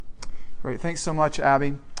Great. Thanks so much,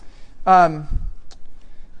 Abby. We're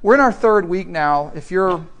in our third week now. If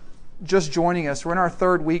you're just joining us, we're in our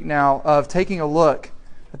third week now of taking a look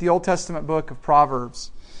at the Old Testament book of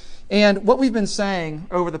Proverbs. And what we've been saying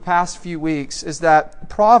over the past few weeks is that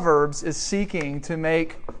Proverbs is seeking to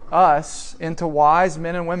make us into wise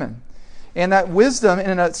men and women. And that wisdom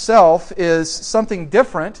in itself is something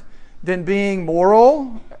different than being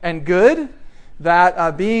moral and good.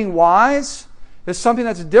 That being wise is something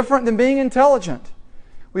that's different than being intelligent.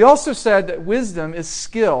 We also said that wisdom is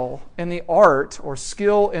skill in the art or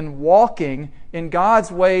skill in walking in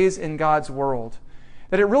God's ways in God's world.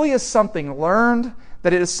 That it really is something learned,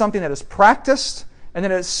 that it is something that is practiced, and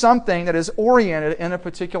that it is something that is oriented in a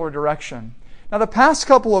particular direction. Now, the past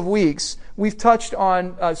couple of weeks, we've touched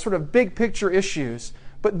on sort of big picture issues,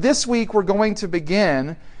 but this week we're going to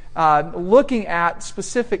begin looking at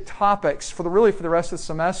specific topics for the rest of the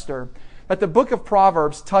semester that the book of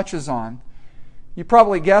Proverbs touches on. You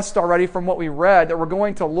probably guessed already from what we read that we're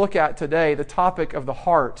going to look at today the topic of the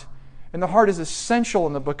heart. And the heart is essential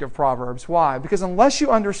in the book of Proverbs. Why? Because unless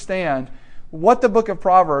you understand what the book of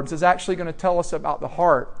Proverbs is actually going to tell us about the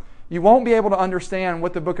heart, you won't be able to understand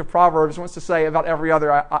what the book of Proverbs wants to say about every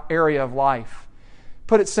other area of life.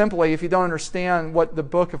 Put it simply, if you don't understand what the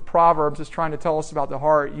book of Proverbs is trying to tell us about the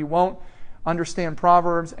heart, you won't understand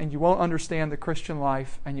Proverbs, and you won't understand the Christian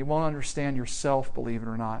life, and you won't understand yourself, believe it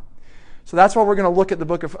or not. So that's why we're going to look at the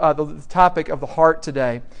book of the topic of the heart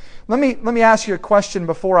today. Let me ask you a question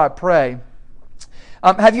before I pray.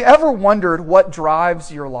 Have you ever wondered what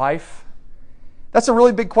drives your life? That's a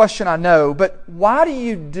really big question, I know, but why do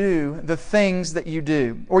you do the things that you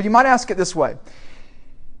do? Or you might ask it this way: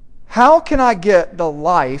 how can I get the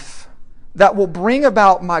life that will bring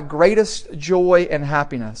about my greatest joy and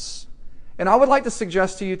happiness? And I would like to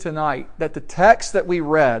suggest to you tonight that the text that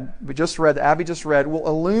Abby just read, will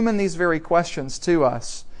illumine these very questions to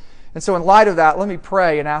us. And so in light of that, let me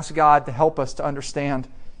pray and ask God to help us to understand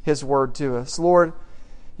His Word to us. Lord,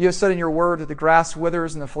 You have said in Your Word that the grass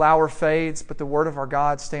withers and the flower fades, but the Word of our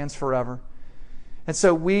God stands forever. And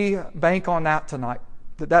so we bank on that tonight,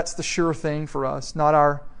 that's the sure thing for us, not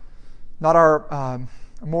our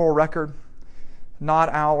moral record, not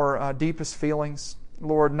our deepest feelings,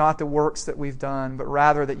 Lord, not the works that we've done, but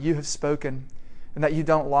rather that You have spoken and that You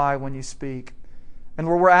don't lie when You speak. And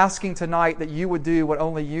Lord, we're asking tonight that You would do what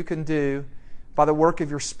only You can do by the work of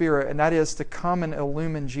Your Spirit, and that is to come and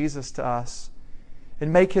illumine Jesus to us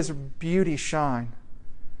and make His beauty shine,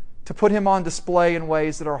 to put Him on display in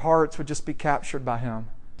ways that our hearts would just be captured by Him.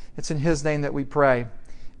 It's in His name that we pray.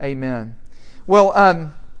 Amen. Well,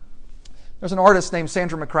 there's an artist named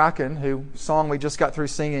Sandra McCracken, whose song we just got through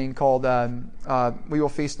singing called We Will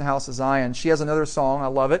Feast in the House of Zion. She has another song, I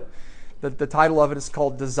love it. The title of it is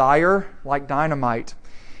called Desire Like Dynamite.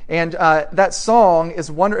 And that song is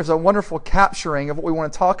a wonderful capturing of what we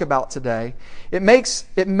want to talk about today. It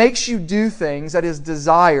makes you do things, that is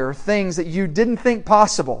desire, things that you didn't think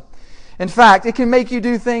possible. In fact, it can make you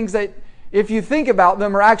do things that, if you think about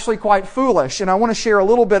them, are actually quite foolish. And I want to share a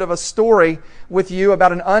little bit of a story with you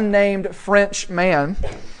about an unnamed French man.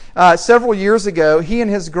 Several years ago, he and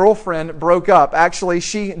his girlfriend broke up. Actually,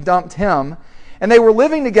 she dumped him. And they were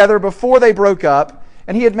living together before they broke up.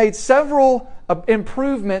 And he had made several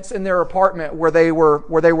improvements in their apartment where they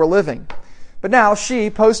were living. But now she,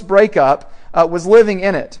 post-breakup, was living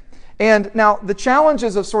in it. And now the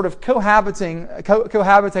challenges of sort of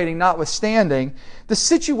cohabitating notwithstanding, the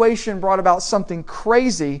situation brought about something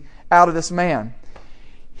crazy out of this man.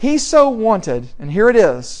 He so wanted, and here it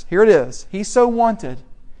is, he so wanted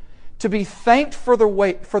to be thanked for the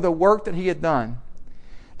work that he had done,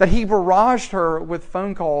 that he barraged her with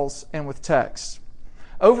phone calls and with texts.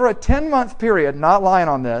 Over a 10-month period, not lying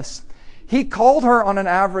on this, he called her on an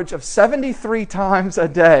average of 73 times a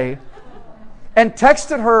day and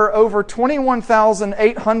texted her over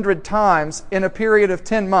 21,800 times in a period of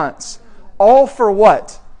 10 months. All for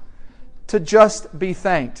what? To just be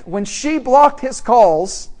thanked. When she blocked his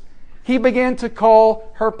calls, he began to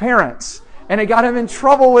call her parents, and it got him in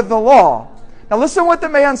trouble with the law. Now listen what the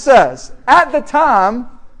man says. At the time,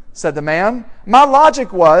 said the man, my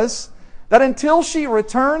logic was that until she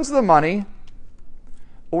returns the money,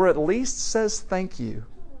 or at least says thank you,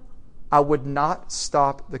 I would not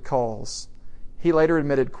stop the calls. He later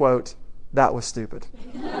admitted, quote, that was stupid.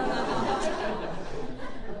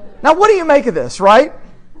 Now, what do you make of this, right?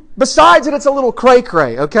 Besides that, it's a little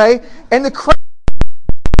cray-cray, okay? And the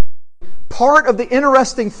part of the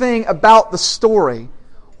interesting thing about the story,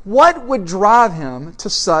 what would drive him to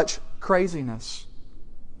such craziness?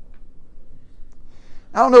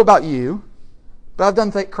 I don't know about you, but I've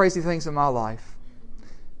done crazy things in my life.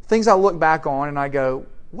 things I look back on and I go,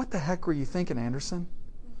 what the heck were you thinking, Anderson?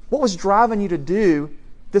 What was driving you to do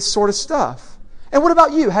this sort of stuff? And what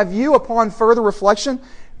about you? Have you, upon further reflection,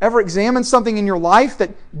 ever examined something in your life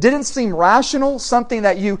that didn't seem rational, something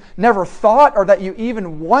that you never thought or that you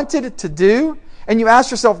even wanted to do? And you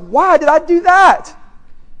ask yourself, why did I do that?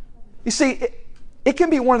 You see, it can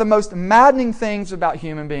be one of the most maddening things about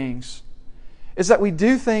human beings is that we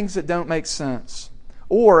do things that don't make sense.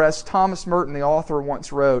 Or, as Thomas Merton, the author,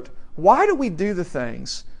 once wrote, why do we do the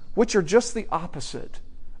things which are just the opposite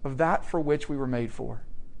of that for which we were made for?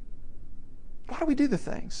 Why do we do the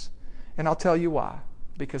things? And I'll tell you why.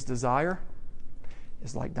 Because desire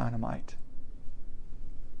is like dynamite.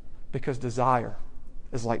 Because desire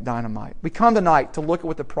is like dynamite. We come tonight to look at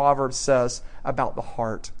what the Proverbs says about the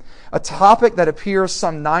heart, a topic that appears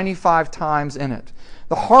some 95 times in it.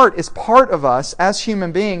 The heart is part of us as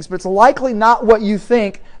human beings, but it's likely not what you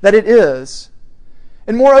think that it is.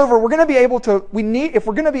 And moreover, if we're going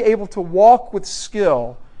to be able to walk with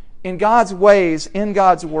skill in God's ways, in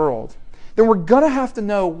God's world, then we're going to have to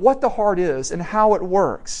know what the heart is and how it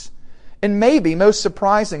works. And maybe, most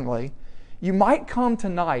surprisingly, you might come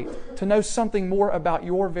tonight to know something more about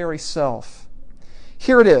your very self.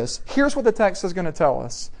 Here it is. Here's what the text is going to tell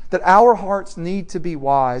us. That our hearts need to be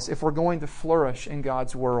wise if we're going to flourish in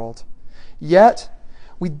God's world. Yet,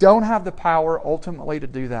 we don't have the power ultimately to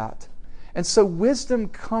do that. And so wisdom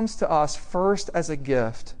comes to us first as a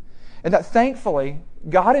gift. And that thankfully,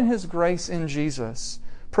 God in His grace in Jesus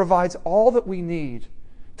provides all that we need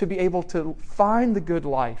to be able to find the good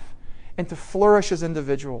life and to flourish as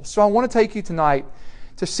individuals. So I want to take you tonight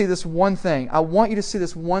to see this one thing. I want you to see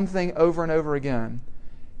this one thing over and over again.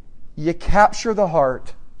 You capture the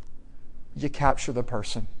heart, you capture the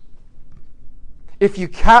person. If you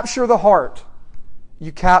capture the heart,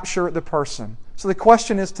 you capture the person. So the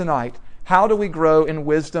question is tonight, how do we grow in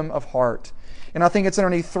wisdom of heart? And I think it's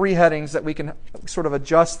underneath three headings that we can sort of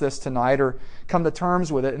adjust this tonight or come to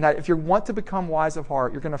terms with it. And that if you want to become wise of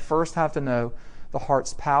heart, you're going to first have to know the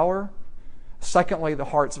heart's power. Secondly, the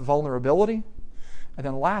heart's vulnerability. And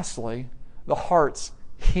then lastly, the heart's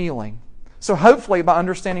healing. So hopefully by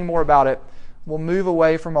understanding more about it, we'll move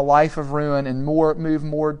away from a life of ruin and move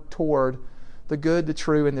more toward the good, the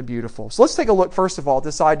true, and the beautiful. So let's take a look first of all at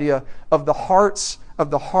this idea of the heart's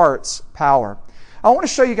power. I want to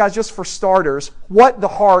show you guys, just for starters, what the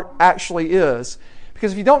heart actually is.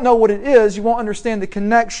 Because if you don't know what it is, you won't understand the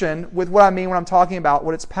connection with what I mean when I'm talking about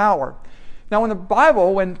what its power. Now in the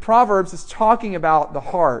Bible, when Proverbs is talking about the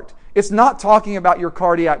heart, it's not talking about your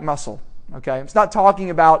cardiac muscle. Okay? It's not talking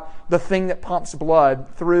about the thing that pumps blood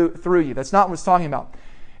through you. That's not what it's talking about.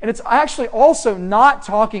 And it's actually also not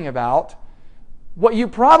talking about what you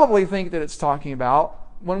probably think that it's talking about.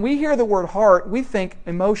 When we hear the word heart, we think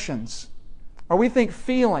emotions. Or we think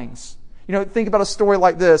feelings. You know, think about a story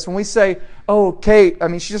like this. When we say, oh, Kate,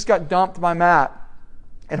 she just got dumped by Matt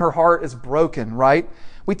and her heart is broken, right?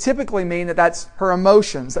 We typically mean that that's her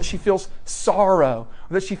emotions, that she feels sorrow,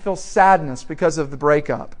 or that she feels sadness because of the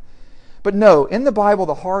breakup. But no, in the Bible,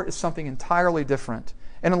 the heart is something entirely different.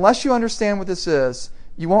 And unless you understand what this is,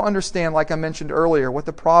 you won't understand, like I mentioned earlier, what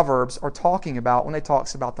the Proverbs are talking about when they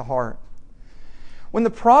talk about the heart. When the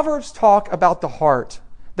Proverbs talk about the heart,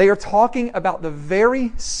 they are talking about the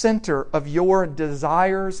very center of your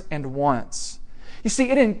desires and wants. You see,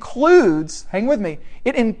 it includes, hang with me,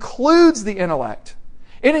 it includes the intellect.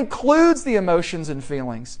 It includes the emotions and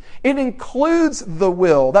feelings. It includes the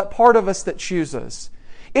will, that part of us that chooses.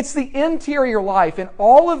 It's the interior life, and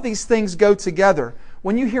all of these things go together.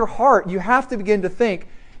 When you hear heart, you have to begin to think,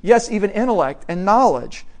 yes, even intellect and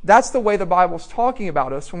knowledge. That's the way the Bible's talking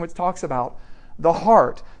about us when it talks about the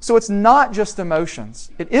heart. So it's not just emotions.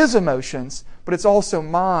 It is emotions, but it's also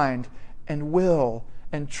mind and will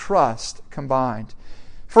and trust combined.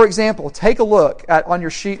 For example, take a look at, on your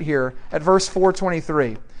sheet here, at verse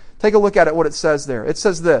 423. Take a look at it, what it says there. It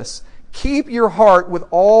says this, keep your heart with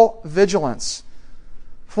all vigilance,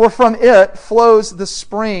 for from it flows the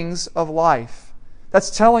springs of life. That's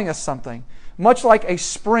telling us something. Much like a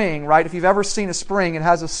spring, right? If you've ever seen a spring, it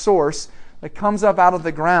has a source that comes up out of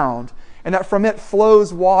the ground, and that from it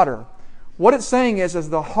flows water. What it's saying is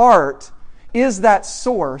the heart is that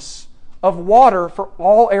source of water for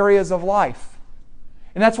all areas of life.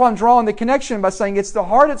 And that's why I'm drawing the connection by saying it's the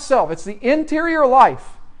heart itself. It's the interior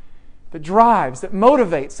life that drives, that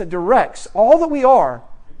motivates, that directs all that we are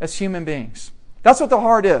as human beings. That's what the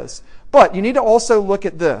heart is. But you need to also look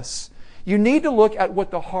at this. You need to look at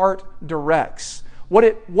what the heart directs. what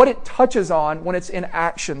it touches on when it's in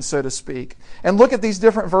action, so to speak. And look at these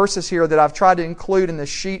different verses here that I've tried to include in this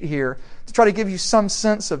sheet here to try to give you some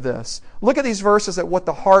sense of this. Look at these verses at what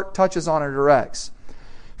the heart touches on or directs.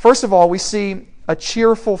 First of all, we see a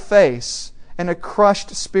cheerful face and a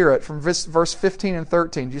crushed spirit from verse 15 and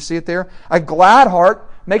 13. Do you see it there? A glad heart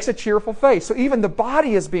makes a cheerful face. So even the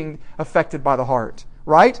body is being affected by the heart,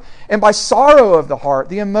 right? And by sorrow of the heart,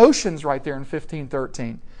 the emotions right there in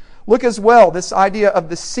 15:13. Look as well, this idea of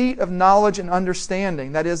the seat of knowledge and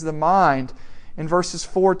understanding, that is the mind, in verses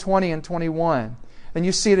 4:20 and 21. And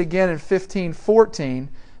you see it again in 15:14.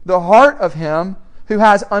 The heart of him who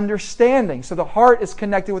has understanding. So the heart is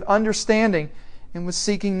connected with understanding and with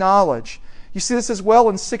seeking knowledge. You see this as well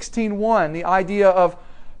in 16:1, the idea of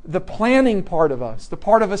the planning part of us, the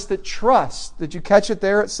part of us that trusts. Did you catch it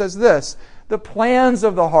there? It says this, the plans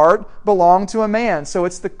of the heart belong to a man. So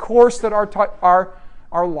it's the course that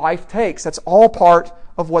our life takes. That's all part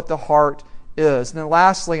of what the heart is. And then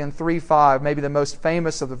lastly, in 3:5, maybe the most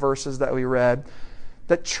famous of the verses that we read,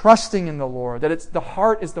 that trusting in the Lord, that it's the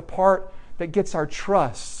heart is the part that gets our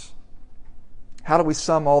trust. How do we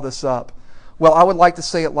sum all this up? Well, I would like to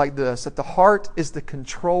say it like this, that the heart is the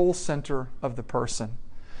control center of the person.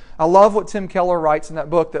 I love what Tim Keller writes in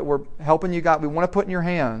that book that we're helping you guys, we want to put in your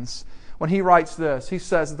hands. When he writes this, he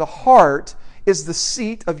says, the heart is the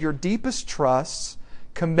seat of your deepest trusts,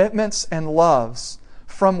 commitments, and loves,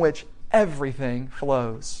 from which everything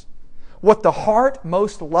flows. What the heart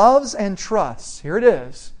most loves and trusts, here it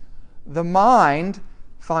is, the mind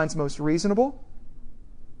finds most reasonable,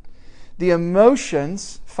 the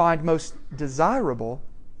emotions find most desirable,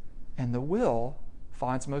 and the will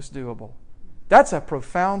finds most doable. That's a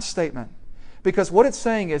profound statement, because what it's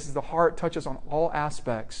saying is the heart touches on all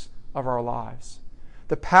aspects of our lives.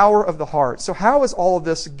 The power of the heart. So how is all of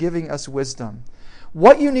this giving us wisdom?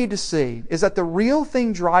 What you need to see is that the real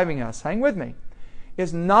thing driving us, hang with me,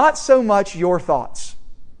 is not so much your thoughts.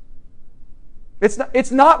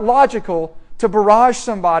 It's not logical to barrage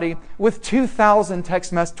somebody with 20,000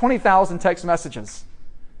 text messages.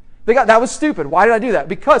 That was stupid. Why did I do that?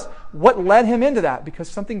 Because what led him into that? Because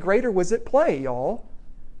something greater was at play, y'all.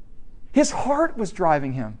 His heart was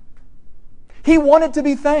driving him. He wanted to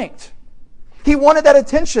be thanked. He wanted that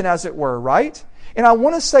attention, as it were, right? And I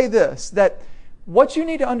want to say this, that what you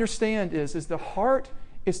need to understand is the heart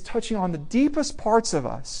is touching on the deepest parts of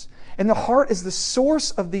us. And the heart is the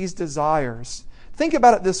source of these desires. Think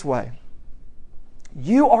about it this way.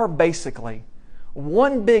 You are basically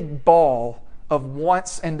one big ball of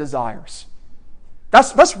wants and desires.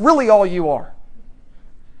 That's really all you are.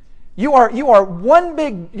 You are one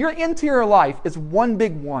big, your interior life is one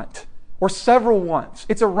big want, or several wants.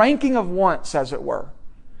 It's a ranking of wants, as it were.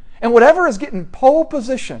 And whatever is getting pole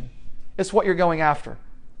position is what you're going after.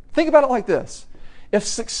 Think about it like this. If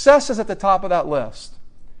success is at the top of that list,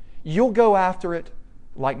 you'll go after it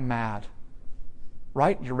like mad.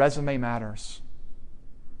 Right? Your resume matters.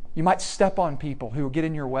 You might step on people who get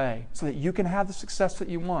in your way so that you can have the success that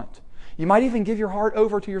you want. You might even give your heart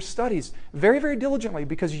over to your studies very, very diligently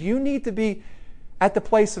because you need to be at the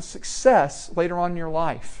place of success later on in your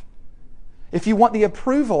life. If you want the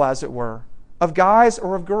approval, as it were, of guys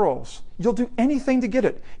or of girls, you'll do anything to get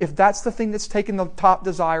it if that's the thing that's taken the top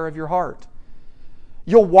desire of your heart.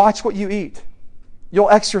 You'll watch what you eat. You'll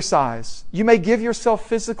exercise. You may give yourself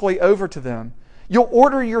physically over to them. You'll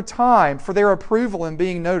order your time for their approval and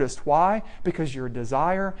being noticed. Why? Because your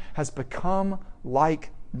desire has become like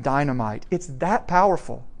dynamite. It's that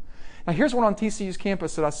powerful. Now here's one on TCU's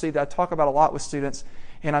campus that I see that I talk about a lot with students,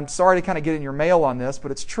 and I'm sorry to kind of get in your mail on this,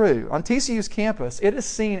 but it's true. On TCU's campus, it is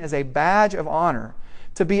seen as a badge of honor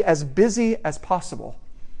to be as busy as possible.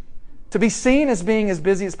 To be seen as being as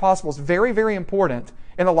busy as possible is very, very important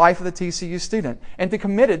in the life of the TCU student and to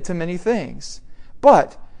committed to many things.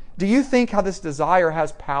 But do you think how this desire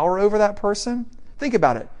has power over that person? Think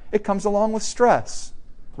about it. It comes along with stress,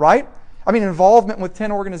 right? I mean, involvement with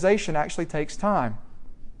 10 organization actually takes time.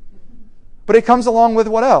 But it comes along with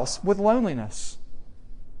what else? With loneliness.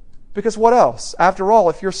 Because what else? After all,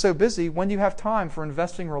 if you're so busy, when do you have time for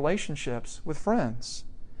investing in relationships with friends?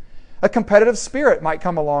 A competitive spirit might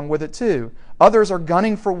come along with it too. Others are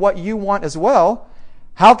gunning for what you want as well.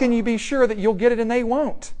 How can you be sure that you'll get it and they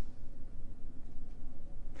won't?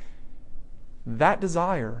 That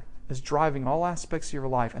desire is driving all aspects of your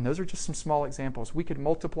life. And those are just some small examples. We could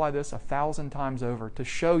multiply this 1,000 times over to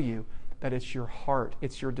show you that it's your heart,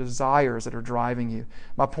 it's your desires that are driving you.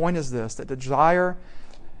 My point is this, that desire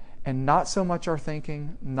and not so much our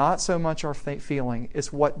thinking, not so much our feeling,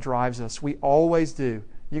 is what drives us. We always do.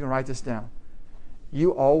 You can write this down.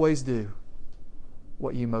 You always do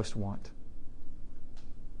what you most want.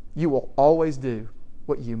 you will always do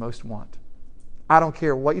what you most want. I don't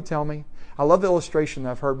care what you tell me. I love the illustration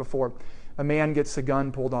that I've heard before. A man gets a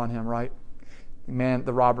gun pulled on him, right?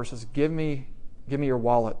 The robber says, give me your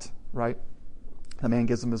wallet, right? The man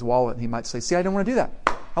gives him his wallet, and he might say, see, I don't want to do that.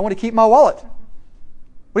 I want to keep my wallet.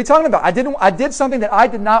 What are you talking about? I did something that I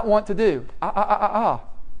did not want to do.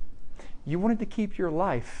 You wanted to keep your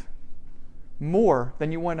life more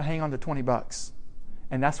than you wanted to hang on to $20.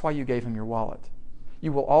 And that's why you gave him your wallet.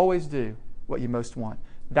 You will always do what you most want.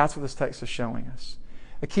 That's what this text is showing us.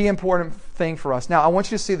 A key important thing for us. Now, I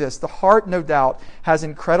want you to see this. The heart, no doubt, has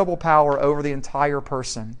incredible power over the entire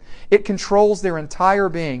person. It controls their entire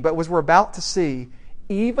being. But as we're about to see,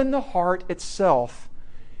 even the heart itself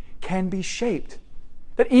can be shaped.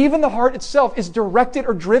 That even the heart itself is directed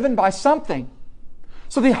or driven by something.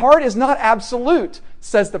 So the heart is not absolute,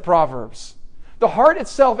 says the Proverbs. The heart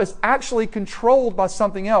itself is actually controlled by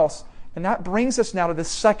something else. And that brings us now to the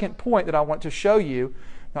second point that I want to show you.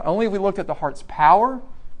 Not only have we looked at the heart's power,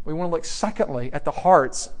 we want to look secondly at the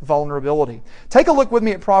heart's vulnerability. Take a look with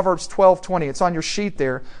me at Proverbs 12:20. It's on your sheet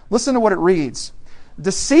there. Listen to what it reads.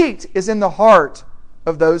 Deceit is in the heart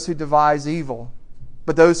of those who devise evil,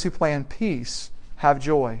 but those who plan peace have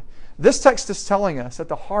joy. This text is telling us that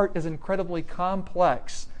the heart is incredibly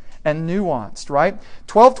complex and nuanced, right?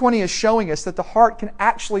 12:20 is showing us that the heart can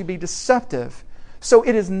actually be deceptive. So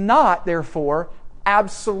it is not, therefore,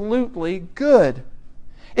 absolutely good.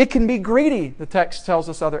 It can be greedy, the text tells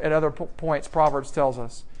us at other points, Proverbs tells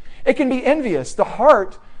us. It can be envious. The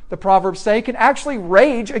heart, the Proverbs say, can actually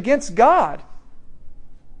rage against God.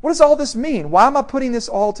 What does all this mean? Why am I putting this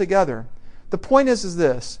all together? The point is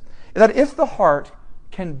this, that if the heart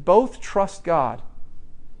can both trust God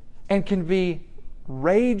and can be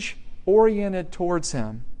rage-oriented towards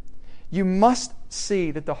Him, you must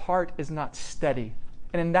see that the heart is not steady.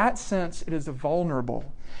 And in that sense, it is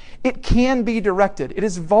vulnerable. It can be directed. It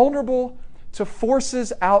is vulnerable to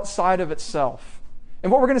forces outside of itself.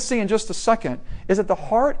 And what we're going to see in just a second is that the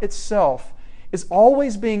heart itself is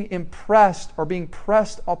always being impressed or being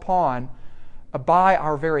pressed upon by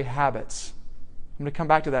our very habits. I'm going to come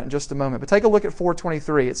back to that in just a moment. But take a look at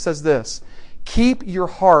 4:23. It says this, keep your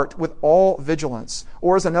heart with all vigilance.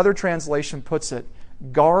 Or as another translation puts it,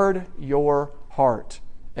 guard your heart.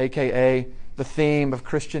 A.K.A. the theme of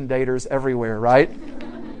Christian daters everywhere, right?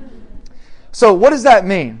 So what does that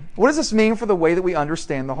mean? What does this mean for the way that we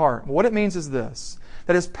understand the heart? What it means is this,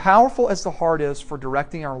 that as powerful as the heart is for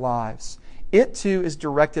directing our lives, it too is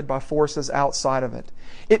directed by forces outside of it.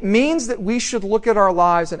 It means that we should look at our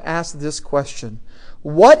lives and ask this question,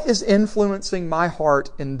 what is influencing my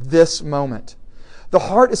heart in this moment? The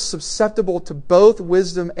heart is susceptible to both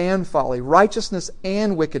wisdom and folly, righteousness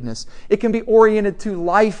and wickedness. It can be oriented to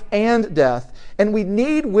life and death, and we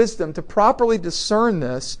need wisdom to properly discern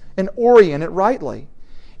this and orient it rightly.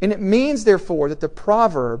 And it means, therefore, that the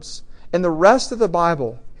Proverbs and the rest of the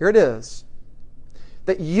Bible, here it is,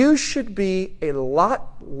 that you should be a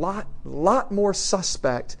lot more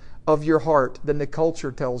suspect of your heart than the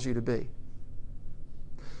culture tells you to be.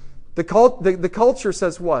 The culture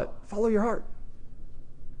says what? Follow your heart.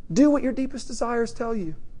 Do what your deepest desires tell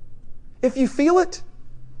you. If you feel it,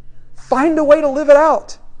 find a way to live it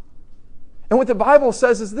out. And what the Bible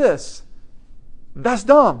says is this, that's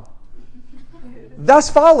dumb. That's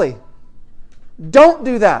folly. Don't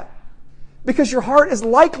do that. Because your heart is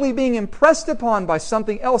likely being impressed upon by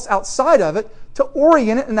something else outside of it to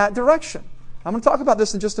orient it in that direction. I'm going to talk about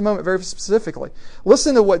this in just a moment very specifically.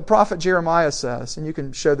 Listen to what prophet Jeremiah says, and you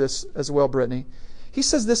can show this as well, Brittany. He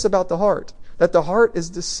says this about the heart, that the heart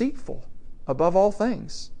is deceitful above all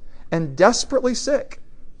things and desperately sick.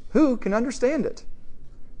 Who can understand it?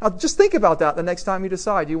 Now just think about that the next time you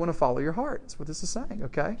decide you want to follow your heart. That's what this is saying,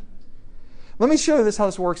 okay? Let me show you how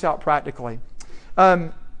this works out practically.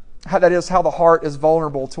 How the heart is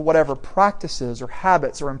vulnerable to whatever practices or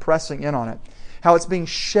habits are impressing in on it. How it's being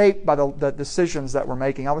shaped by the decisions that we're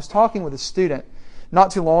making. I was talking with a student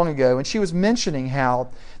not too long ago, and she was mentioning how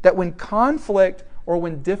that when conflict or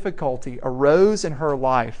when difficulty arose in her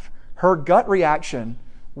life, her gut reaction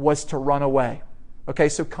was to run away. Okay,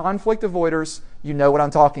 so conflict avoiders, you know what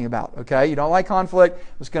I'm talking about. Okay, you don't like conflict,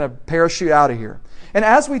 I'm just going to parachute out of here. And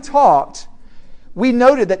as we talked, we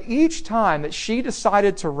noted that each time that she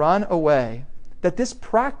decided to run away, that this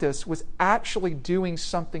practice was actually doing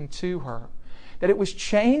something to her. That it was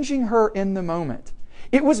changing her in the moment.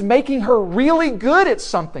 It was making her really good at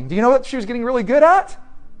something. Do you know what she was getting really good at?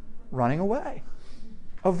 Running away.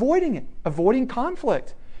 Avoiding it. Avoiding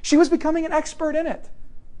conflict. She was becoming an expert in it.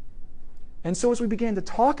 And so as we began to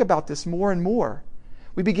talk about this more and more,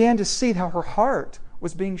 we began to see how her heart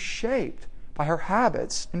was being shaped by her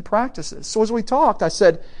habits and practices. So as we talked, I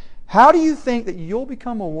said, how do you think that you'll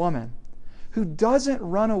become a woman who doesn't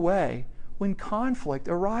run away when conflict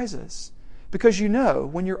arises? Because you know,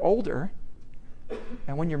 when you're older,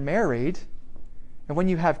 and when you're married, and when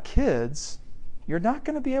you have kids, you're not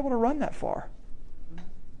going to be able to run that far.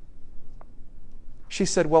 She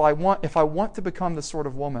said, well, if I want to become the sort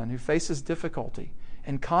of woman who faces difficulty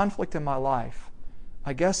and conflict in my life,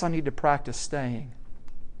 I guess I need to practice staying.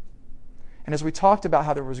 And as we talked about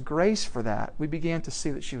how there was grace for that, we began to see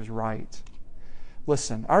that she was right.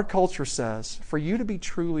 Listen, our culture says, for you to be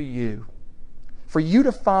truly you, for you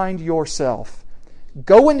to find yourself,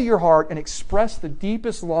 go into your heart and express the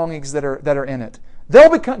deepest longings that are in it.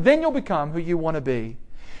 Then you'll become who you want to be.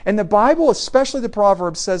 And the Bible, especially the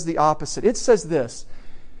Proverbs, says the opposite. It says this,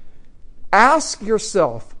 ask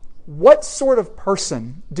yourself, what sort of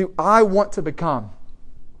person do I want to become?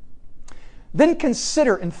 Then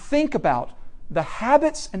consider and think about the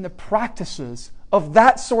habits and the practices of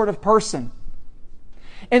that sort of person.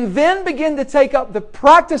 And then begin to take up the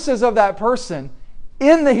practices of that person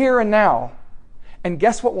in the here and now. And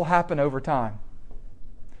guess what will happen over time?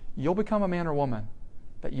 You'll become a man or woman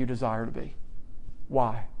that you desire to be.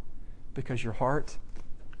 Why? Because your heart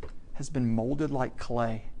has been molded like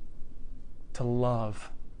clay to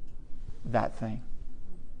love that thing.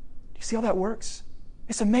 Do you see how that works?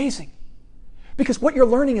 It's amazing. Because what you're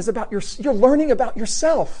learning is you're learning about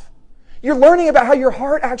yourself. You're learning about how your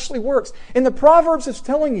heart actually works. And the Proverbs is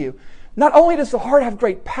telling you, not only does the heart have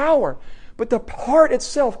great power, but the heart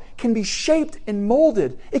itself can be shaped and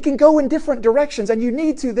molded. It can go in different directions. And you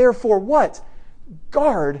need to, therefore, what?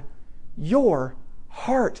 Guard your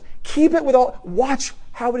heart. Keep it with all. Watch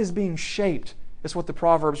how it is being shaped, is what the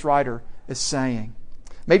Proverbs writer is saying.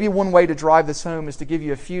 Maybe one way to drive this home is to give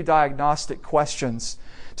you a few diagnostic questions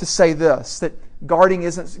to say this, that guarding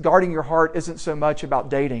your heart isn't so much about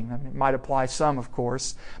dating. I mean, it might apply some, of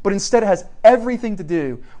course, but instead it has everything to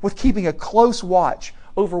do with keeping a close watch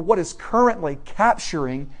over what is currently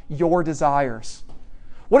capturing your desires.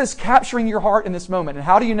 What is capturing your heart in this moment? And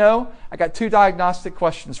how do you know? I got 2 diagnostic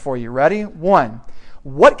questions for you. Ready? 1,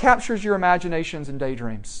 what captures your imaginations and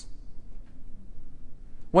daydreams?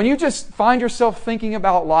 When you just find yourself thinking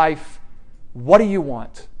about life, what do you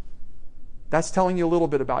want? That's telling you a little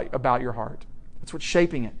bit about your heart. That's what's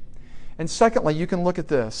shaping it. And secondly, you can look at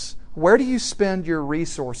this. Where do you spend your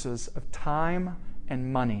resources of time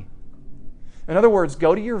and money? In other words,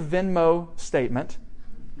 go to your Venmo statement,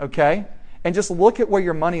 okay, and just look at where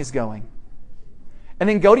your money is going. And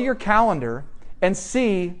then go to your calendar and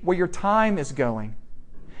see where your time is going.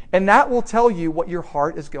 And that will tell you what your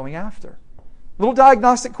heart is going after. Little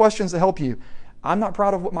diagnostic questions to help you. I'm not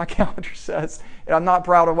proud of what my calendar says, and I'm not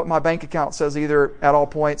proud of what my bank account says either at all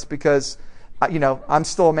points, because I'm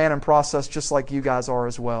still a man in process just like you guys are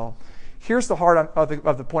as well. Here's the heart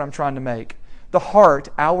of the point I'm trying to make. The heart,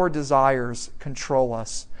 our desires, control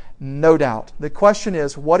us, no doubt. The question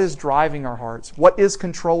is, what is driving our hearts? What is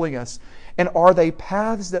controlling us? And are they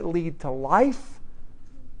paths that lead to life,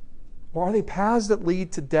 or are they paths that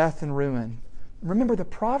lead to death and ruin? Remember, the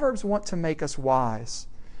Proverbs want to make us wise.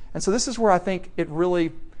 And so this is where I think it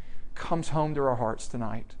really comes home to our hearts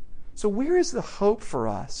tonight. So where is the hope for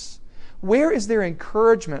us? Where is there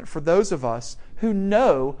encouragement for those of us who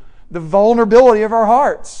know the vulnerability of our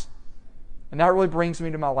hearts? And that really brings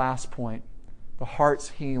me to my last point, the heart's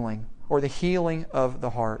healing, or the healing of the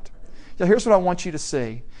heart. Now here's what I want you to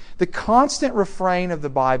see. The constant refrain of the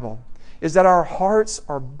Bible is that our hearts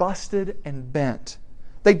are busted and bent.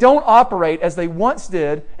 They don't operate as they once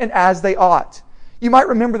did and as they ought. You might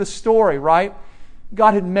remember the story, right?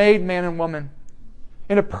 God had made man and woman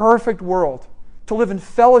in a perfect world to live in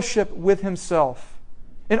fellowship with Himself.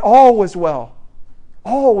 And all was well.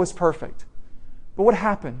 All was perfect. But what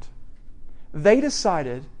happened? They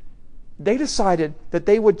decided that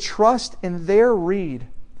they would trust in their read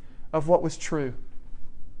of what was true.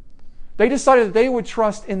 They decided that they would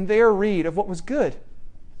trust in their read of what was good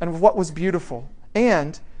and of what was beautiful.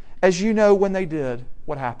 And, as you know, when they did,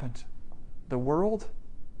 what happened? The world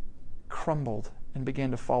crumbled and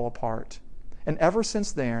began to fall apart. And ever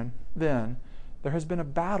since then, there has been a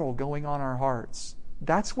battle going on in our hearts.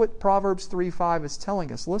 That's what Proverbs 3:5 is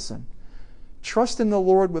telling us. Listen, trust in the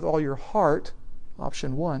Lord with all your heart,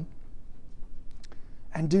 option 1,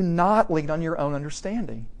 and do not lean on your own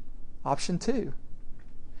understanding, option 2.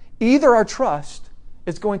 Either our trust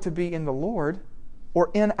is going to be in the Lord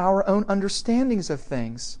or in our own understandings of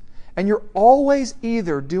things. And you're always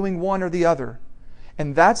either doing one or the other.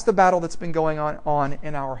 And that's the battle that's been going on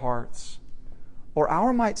in our hearts. Or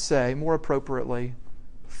our might say, more appropriately,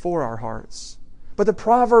 for our hearts. But the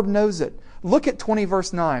proverb knows it. Look at 20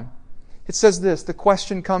 verse 9. It says this, the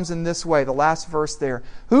question comes in this way, the last verse there.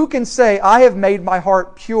 Who can say, I have made my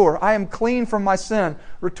heart pure, I am clean from my sin?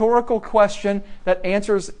 Rhetorical question that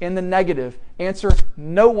answers in the negative. Answer,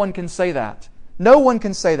 no one can say that. No one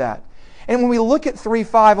can say that. And when we look at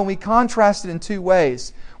 3:5 and we contrast it in two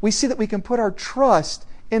ways, we see that we can put our trust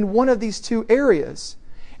in one of these two areas.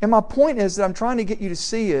 And my point is that I'm trying to get you to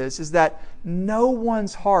see is that no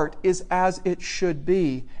one's heart is as it should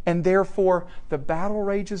be. And therefore, the battle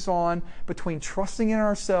rages on between trusting in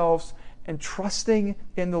ourselves and trusting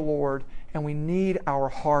in the Lord. And we need our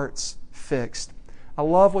hearts fixed. I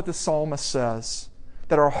love what the psalmist says,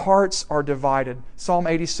 that our hearts are divided. Psalm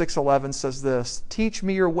 86:11 says this, teach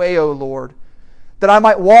me your way, O Lord, that I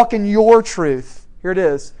might walk in your truth. Here it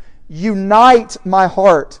is. Unite my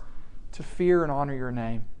heart to fear and honor your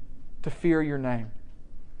name. To fear your name.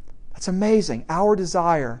 That's amazing. Our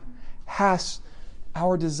desire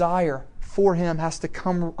for Him has to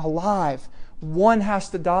come alive. One has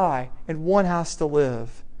to die and one has to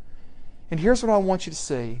live. And here's what I want you to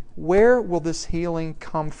see. Where will this healing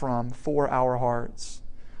come from for our hearts?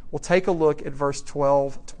 Well, take a look at verse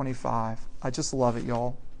 12:25. I just love it,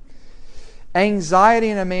 y'all. Anxiety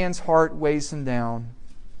in a man's heart weighs him down,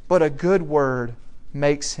 but a good word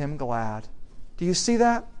makes him glad. Do you see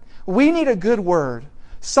that? We need a good word,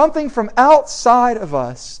 something from outside of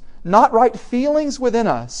us, not right feelings within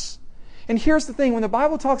us. And here's the thing, when the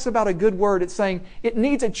Bible talks about a good word, it's saying it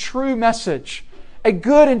needs a true message, a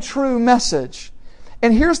good and true message.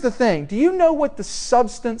 And here's the thing, do you know what the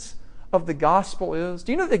substance of the gospel is?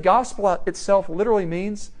 Do you know that the gospel itself literally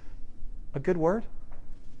means a good word?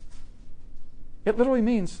 It literally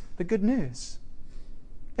means the good news.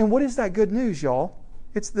 And what is that good news, y'all?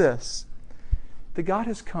 It's this. That God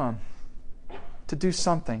has come to do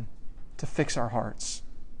something to fix our hearts.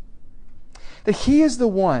 That He is the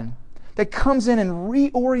one that comes in and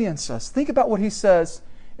reorients us. Think about what He says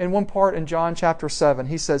in one part in John chapter 7.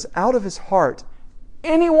 He says, out of his heart,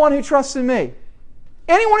 anyone who trusts in me,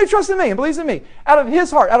 anyone who trusts in me and believes in me, out of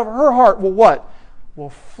his heart, out of her heart will what? Will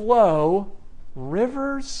flow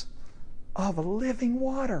rivers of living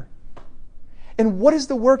water. And what is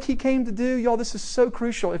the work He came to do? Y'all, this is so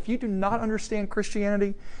crucial. If you do not understand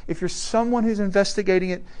Christianity, if you're someone who's investigating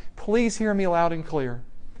it, please hear me loud and clear.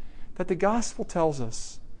 That the gospel tells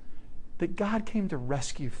us that God came to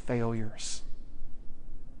rescue failures.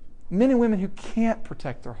 Men and women who can't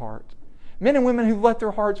protect their heart. Men and women who let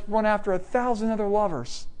their hearts run after 1,000 other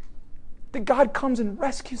lovers. That God comes and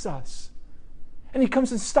rescues us. And He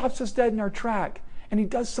comes and stops us dead in our track. And He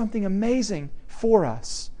does something amazing for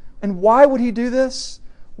us. And why would He do this?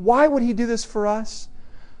 Why would He do this for us?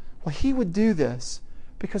 Well, He would do this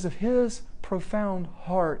because of His profound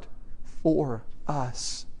heart for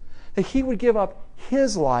us. That He would give up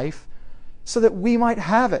His life so that we might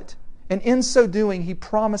have it. And in so doing, He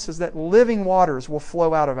promises that living waters will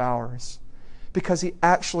flow out of ours because He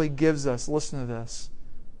actually gives us, listen to this,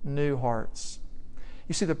 new hearts.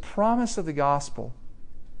 You see, the promise of the gospel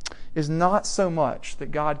is not so much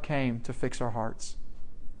that God came to fix our hearts.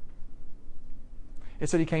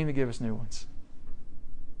 It's that He came to give us new ones.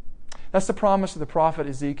 That's the promise of the prophet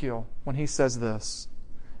Ezekiel when he says this,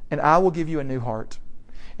 and I will give you a new heart,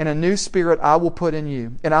 and a new spirit I will put in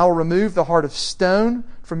you, and I will remove the heart of stone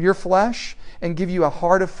from your flesh and give you a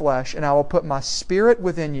heart of flesh, and I will put my spirit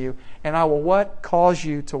within you, and I will what? Cause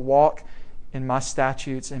you to walk in my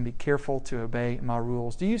statutes and be careful to obey my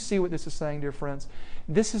rules. Do you see what this is saying, dear friends?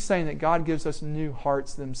 This is saying that God gives us new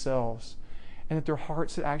hearts themselves, and that they're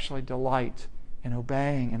hearts that actually delight in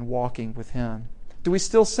obeying and walking with Him. Do we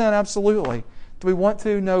still sin? Absolutely. Do we want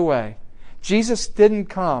to? No way. Jesus didn't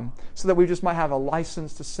come so that we just might have a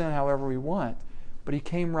license to sin however we want, but He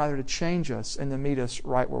came rather to change us and to meet us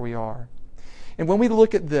right where we are. And when we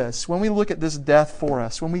look at this, when we look at this death for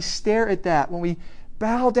us, when we stare at that, when we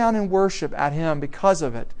bow down and worship at Him because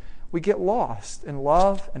of it, we get lost in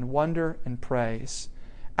love and wonder and praise.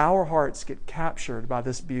 Our hearts get captured by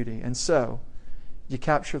this beauty. And so, you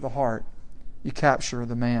capture the heart, you capture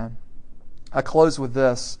the man. I close with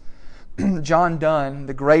this. John Donne,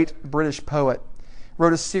 the great British poet,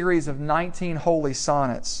 wrote a series of 19 holy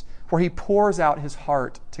sonnets where he pours out his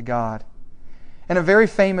heart to God. And a very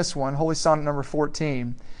famous one, Holy Sonnet number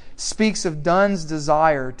 14, speaks of Donne's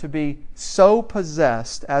desire to be so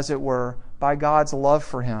possessed, as it were, by God's love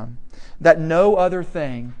for him, that no other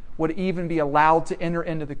thing would even be allowed to enter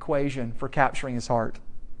into the equation for capturing his heart.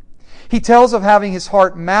 He tells of having his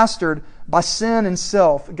heart mastered by sin and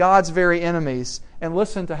self, God's very enemies. And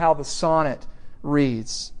listen to how the sonnet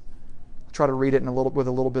reads. I'll try to read it with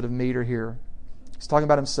a little bit of meter here. He's talking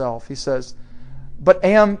about himself. He says, but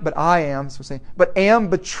am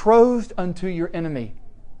betrothed unto your enemy.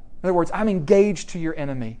 In other words, I'm engaged to your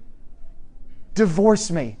enemy.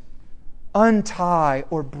 Divorce me. Untie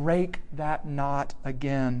or break that knot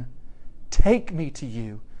again. Take me to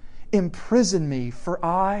you. Imprison me, for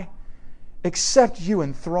I, except you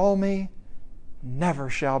enthrall me, never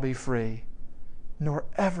shall be free, nor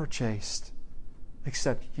ever chaste,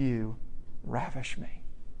 except you ravish me.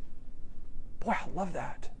 Boy, I love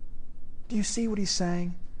that. Do you see what he's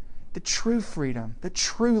saying? The true freedom, the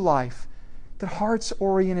true life, the heart's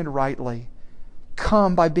oriented rightly,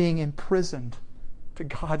 come by being imprisoned to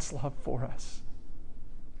God's love for us.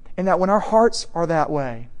 And that when our hearts are that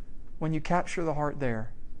way, when you capture the heart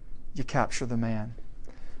there, you capture the man.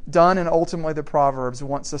 Donne and ultimately the Proverbs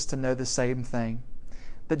wants us to know the same thing,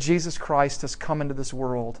 that Jesus Christ has come into this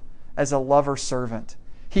world as a lover servant.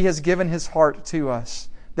 He has given His heart to us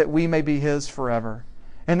that we may be His forever.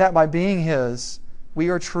 And that by being His, we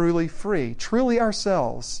are truly free, truly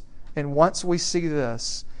ourselves. And once we see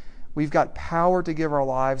this, we've got power to give our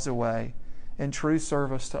lives away in true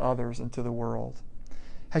service to others and to the world.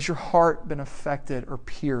 Has your heart been affected or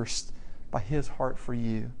pierced by His heart for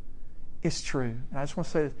you? It's true. And I just want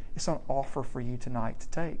to say it's an offer for you tonight to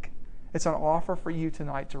take. It's an offer for you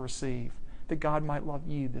tonight to receive, that God might love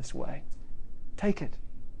you this way. Take it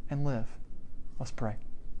and live. Let's pray.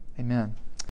 Amen.